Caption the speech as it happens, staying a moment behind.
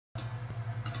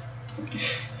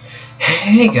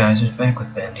Hey guys, it's back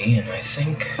with Bendy, and I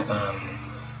think,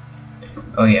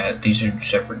 oh yeah, these are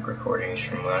separate recordings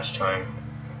from last time.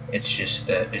 It's just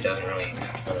that it doesn't really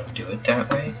do it that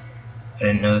way. I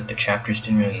didn't know that the chapters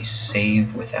didn't really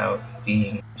save without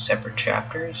being separate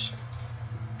chapters.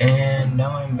 And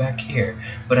now I'm back here.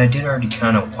 But I did already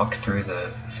kind of walk through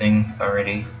the thing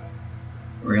already.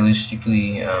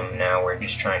 Realistically, now we're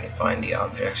just trying to find the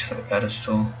objects for the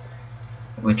pedestal,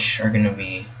 which are going to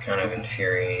be kind of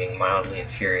infuriating, mildly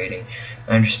infuriating.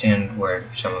 I understand where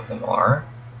some of them are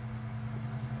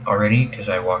already, because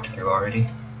I walked through already,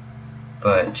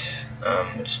 but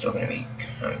it's still going to be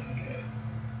kind of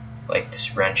like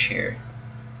this wrench here.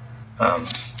 I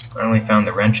only found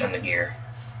the wrench on the gear.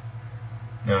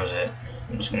 That was it.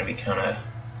 It's going to be kind of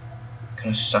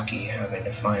sucky having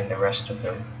to find the rest of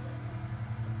them.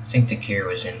 I think the gear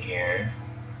was in here.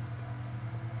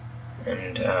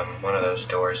 And one of those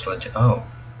doors led to, oh,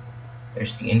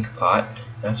 there's the ink pot.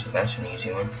 That's an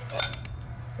easy one.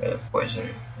 Or the poison.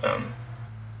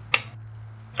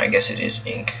 I guess it is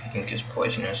ink. Ink is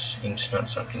poisonous. Ink's not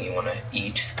something you want to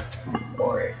eat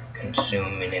or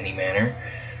consume in any manner.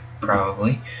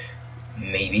 Probably.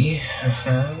 Maybe.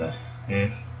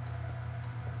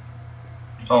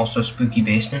 Also spooky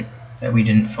basement that we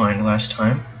didn't find last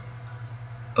time,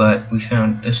 but we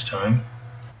found this time.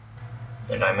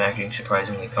 And I'm acting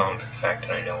surprisingly calm for the fact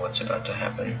that I know what's about to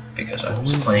happen, because I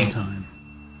was playing.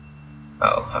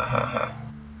 Oh, ha ha ha.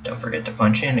 Don't forget to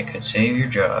punch in, it could save your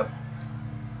job.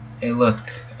 Hey look,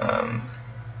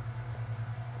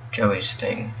 Joey's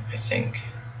thing, I think.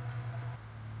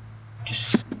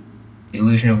 Just The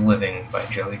Illusion of Living by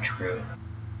Joey Drew.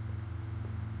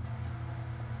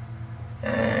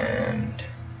 And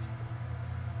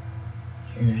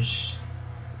here's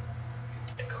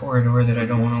corridor that I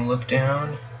don't want to look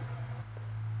down,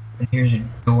 and here's a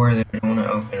door that I don't want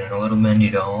to open, and a little Bendy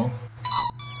doll.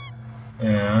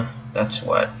 Yeah, that's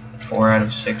what, 4 out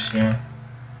of 6 now.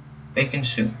 Bacon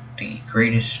soup, the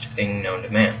greatest thing known to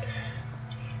man.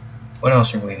 What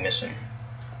else are we missing?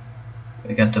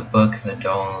 We got the book, the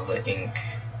doll, the ink,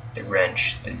 the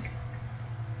wrench,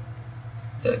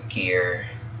 the gear.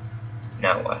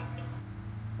 Now what?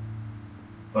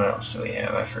 What else do we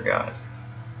have? I forgot.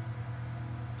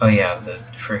 Oh yeah, the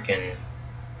frickin'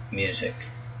 music.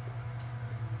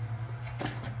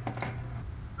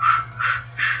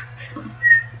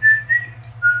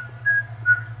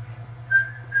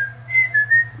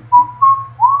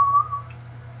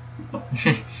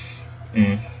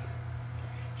 You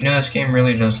know, this game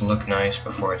really does look nice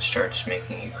before it starts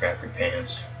making you crap your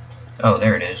pants. Oh,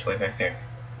 there it is, way back there.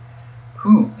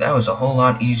 Whew, that was a whole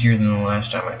lot easier than the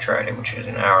last time I tried it, which is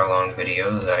an hour-long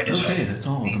video that I just read and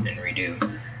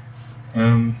redo.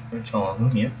 That's all of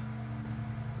them, yep.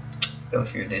 Go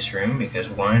through this room, because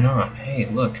why not? Hey,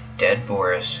 look, dead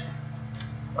Boris.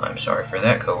 I'm sorry for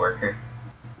that, coworker.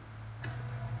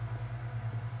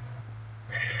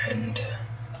 And,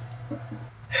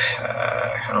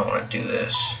 I don't want to do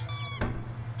this.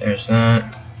 There's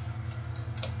that.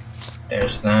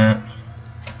 There's that.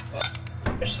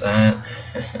 There's that.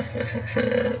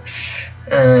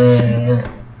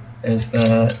 There's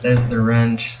that. There's the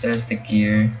wrench. There's the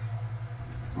gear.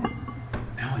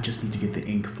 Now I just need to get the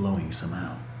ink flowing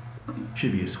somehow.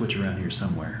 Should be a switch around here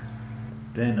somewhere.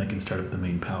 Then I can start up the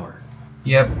main power.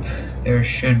 Yep, there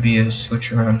should be a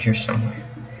switch around here somewhere.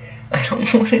 I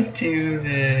don't want to do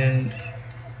this.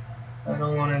 I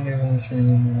don't want to do this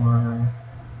anymore.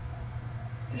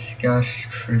 This gosh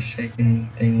forsaken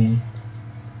thingy.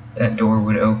 That door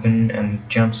would open and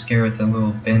jump scare with a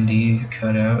little Bendy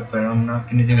cut out, but I'm not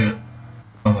gonna do it.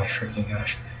 Oh my freaking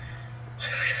gosh.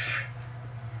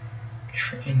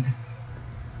 Freaking.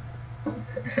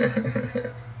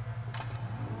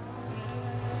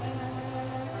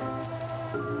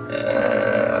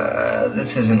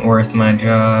 This isn't worth my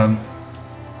job.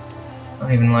 I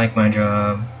don't even like my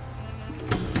job.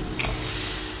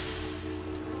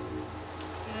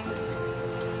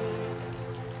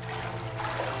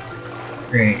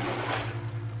 Great.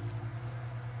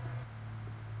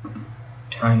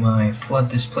 Time I flood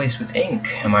this place with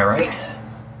ink, am I right?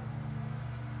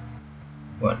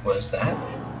 What was that?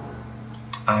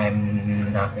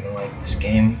 I'm not gonna like this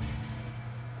game.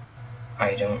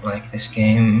 I don't like this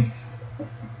game.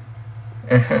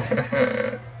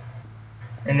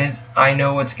 And I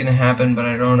know what's gonna happen, but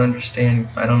I don't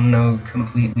understand. I don't know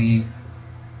completely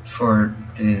for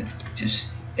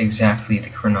just exactly the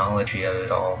chronology of it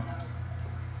all.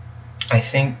 I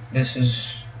think this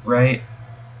is right,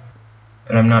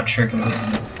 but I'm not sure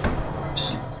completely.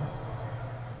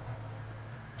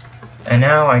 And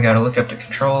now I gotta look up the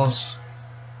controls.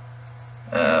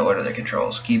 What are are the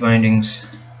controls? Key bindings.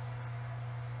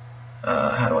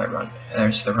 How do I run?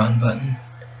 There's the run button.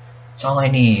 That's all I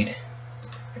need.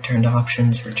 Return to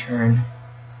options, return,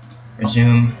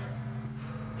 resume,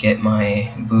 get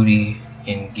my booty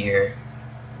in gear,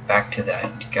 back to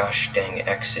that gosh dang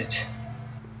exit.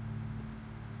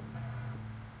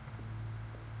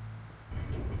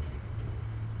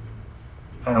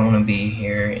 I don't want to be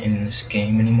here in this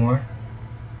game anymore.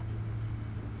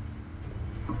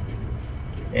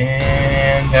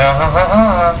 And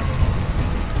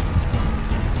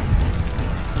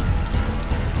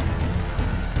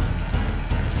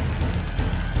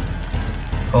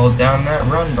hold down that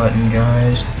run button,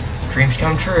 guys. Dreams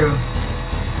come true.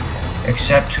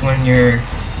 Except when you're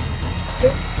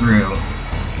Drew.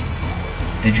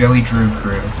 The Joey Drew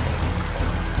crew.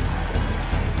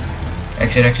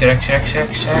 Exit, exit, exit, exit,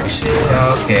 exit, exit.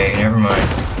 Okay, never mind.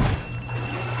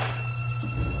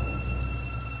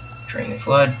 Drain the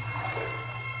flood.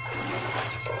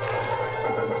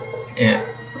 Yeah.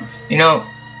 You know,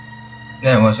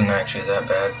 that wasn't actually that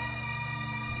bad.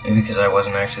 Maybe because I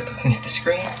wasn't actually looking at the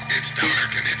screen. It's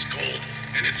dark and it's cold,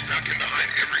 and it's stuck in behind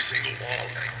every single wall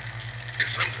now. In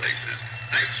some places,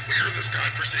 I swear this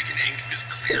godforsaken ink is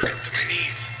clear up to my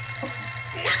knees.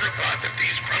 Whoever thought that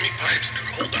these crummy pipes could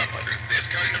hold up under this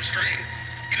kind of strain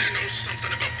either knows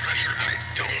something about pressure I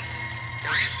don't,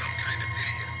 or he's some kind of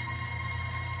idiot.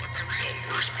 But the real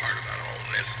worst part about all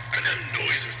of this are them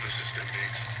noises the system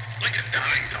makes, like a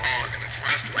dying dog on its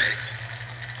last legs.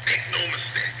 Make no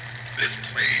mistake, this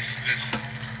place, this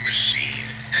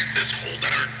machine, and this whole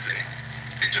darn thing,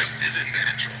 it just isn't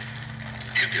natural.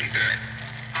 You can bet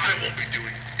I won't be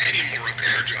doing any more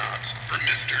repair jobs for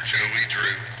Mr. Joey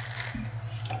Drew.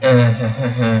 I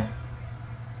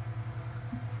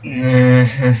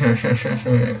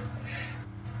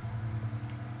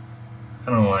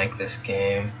don't like this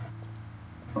game.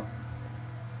 I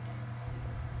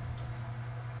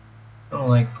don't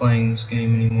like playing this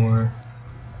game anymore.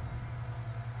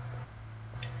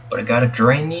 But I gotta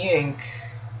drain the ink,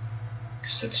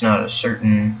 because it's not a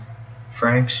certain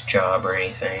Frank's job or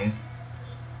anything.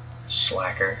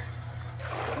 Slacker.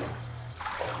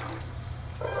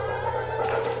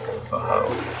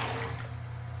 Oh.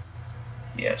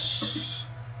 Yes.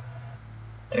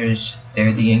 There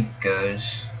the ink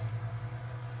goes.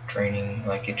 Draining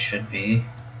like it should be.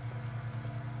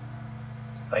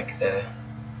 Like the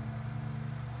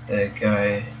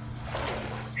guy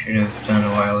should have done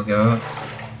a while ago.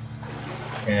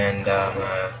 And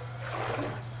there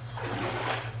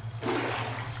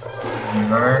we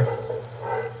are.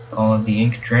 All of the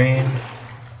ink drained.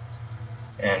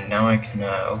 And now I can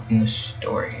open this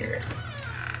door here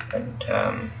and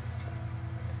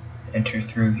enter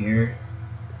through here.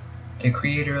 The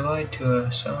creator lied to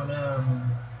us, oh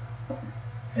no.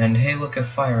 And hey, look, a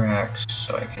fire axe,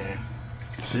 so I can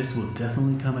This will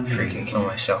definitely come in handy. freaking kill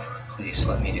myself. Please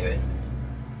let me do it.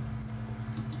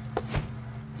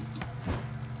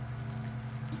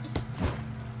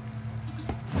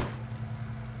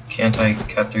 Can't I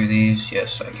cut through these?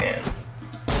 Yes, I can.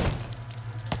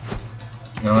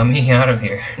 Now let me out of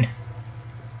here.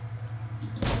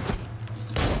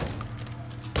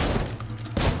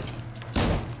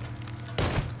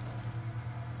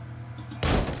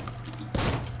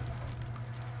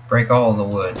 Break all the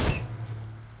wood.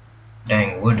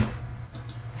 Dang wood.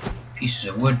 Pieces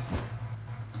of wood.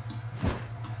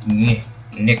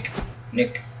 Nick.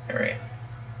 Alright.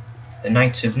 The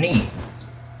Knights of Knee.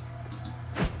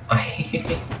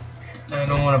 I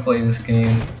don't want to play this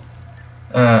game.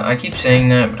 I keep saying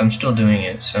that, but I'm still doing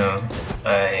it, so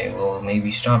I will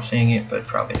maybe stop saying it, but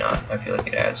probably not. I feel like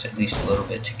it adds at least a little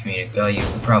bit to comedic value,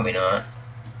 but probably not.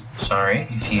 Sorry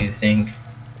if you think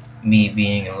me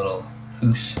being a little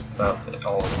poos about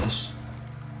all of this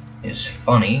is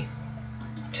funny.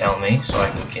 Tell me, so I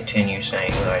can continue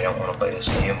saying that I don't want to play this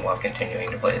game while continuing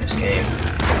to play this game.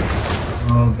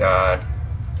 Oh god.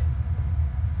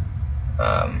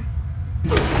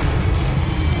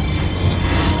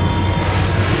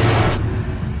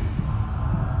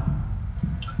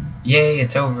 Yay,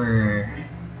 it's over.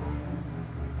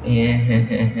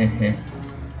 Yeah.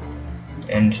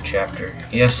 End chapter.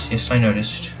 Yes, I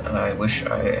noticed. I wish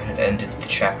I had ended the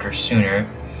chapter sooner.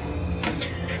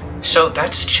 So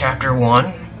that's chapter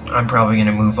 1. I'm probably going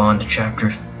to move on to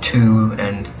chapter 2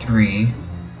 and 3.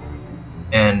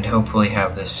 And hopefully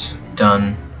have this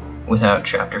done without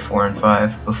chapter 4 and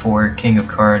 5 before King of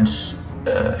Cards,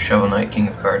 Shovel Knight King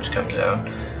of Cards comes out.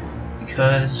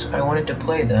 Because I wanted to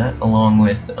play that along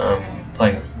with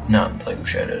not Plague of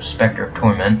Shadows, Spectre of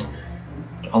Torment,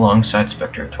 alongside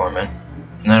Spectre of Torment,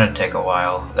 And that'll take a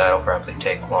while. That'll probably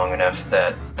take long enough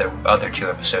that the other 2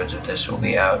 episodes of this will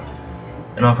be out.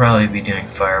 And I'll probably be doing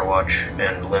Firewatch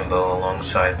and Limbo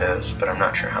alongside those, but I'm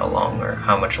not sure how long or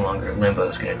how much longer Limbo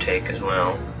is going to take as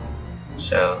well.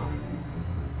 So,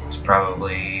 it's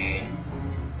probably...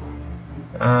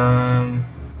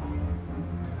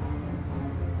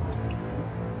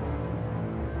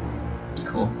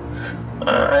 cool.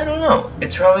 I don't know.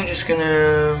 It's probably just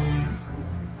gonna...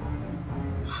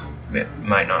 it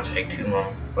might not take too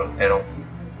long, but it'll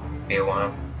be a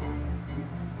while.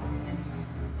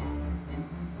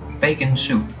 Bacon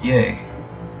soup, yay.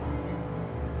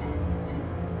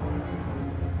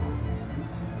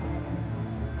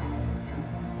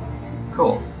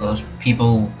 Cool, those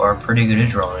people are pretty good at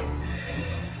drawing.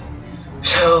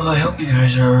 So I hope you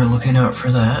guys are looking out for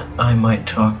that. I might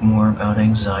talk more about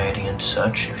anxiety and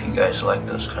such if you guys like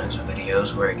those kinds of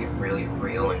videos where I get really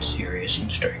real and serious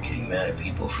and start getting mad at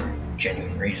people for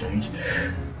genuine reasons.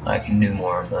 I can do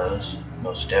more of those,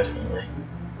 most definitely.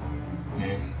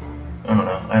 I don't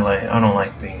know, I don't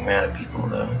like being mad at people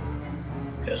though,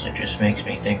 because it just makes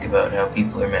me think about how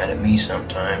people are mad at me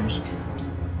sometimes.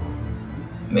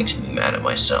 It makes me mad at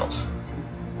myself.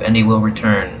 Bendy will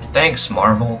return. Thanks,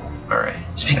 Marvel. Alright.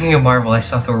 Speaking of Marvel, I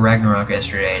saw Thor Ragnarok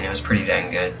yesterday and it was pretty dang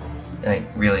good. Like,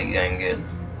 really dang good.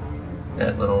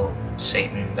 That little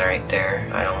Satan right there,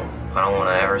 I don't want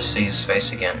to ever see his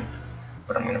face again.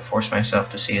 But I'm gonna force myself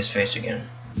to see his face again.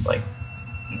 Like,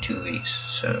 in 2 weeks,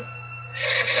 so...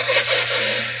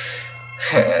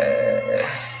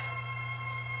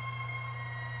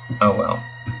 oh well.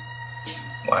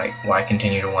 Why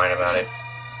continue to whine about it?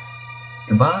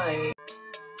 Goodbye!